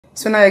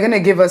So now you're going to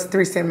give us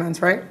 3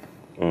 statements, right?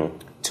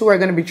 2 are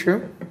going to be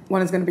true.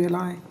 1 is going to be a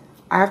lie.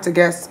 I have to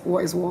guess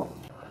what is what.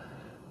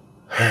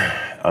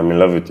 I'm in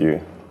love with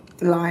you.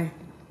 Lie.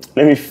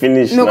 Let me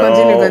finish No, now.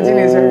 continue.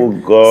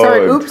 Oh,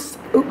 Sorry. God.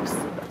 Sorry, oops.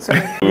 Sorry.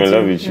 I'm in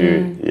love with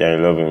you. You're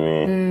in love with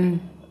me.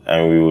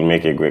 And we will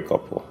make a great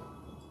couple.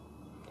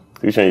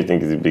 Which one do you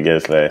think is the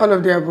biggest lie? All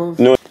of the above.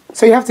 No.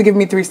 So you have to give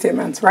me 3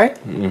 statements, right?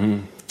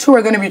 2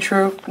 are going to be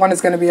true. 1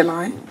 is going to be a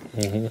lie.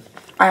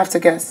 I have to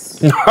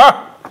guess.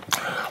 I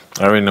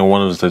already know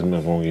one of the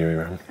statements won't give me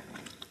right.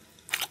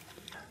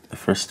 The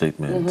first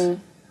statement,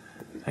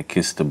 I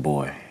kissed a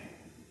boy.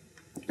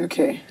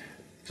 Okay.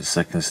 The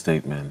second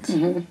statement,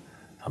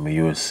 I'm a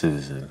U.S.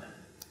 citizen.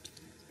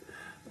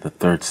 The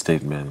third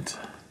statement,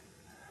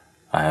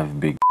 I have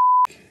big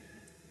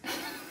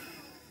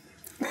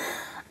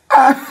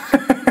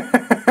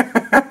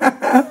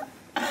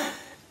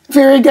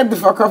Fury, get the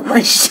fuck off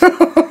my show.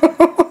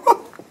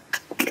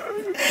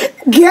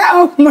 Get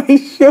off my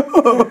show.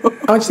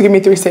 I want you to give me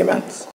 3 statements.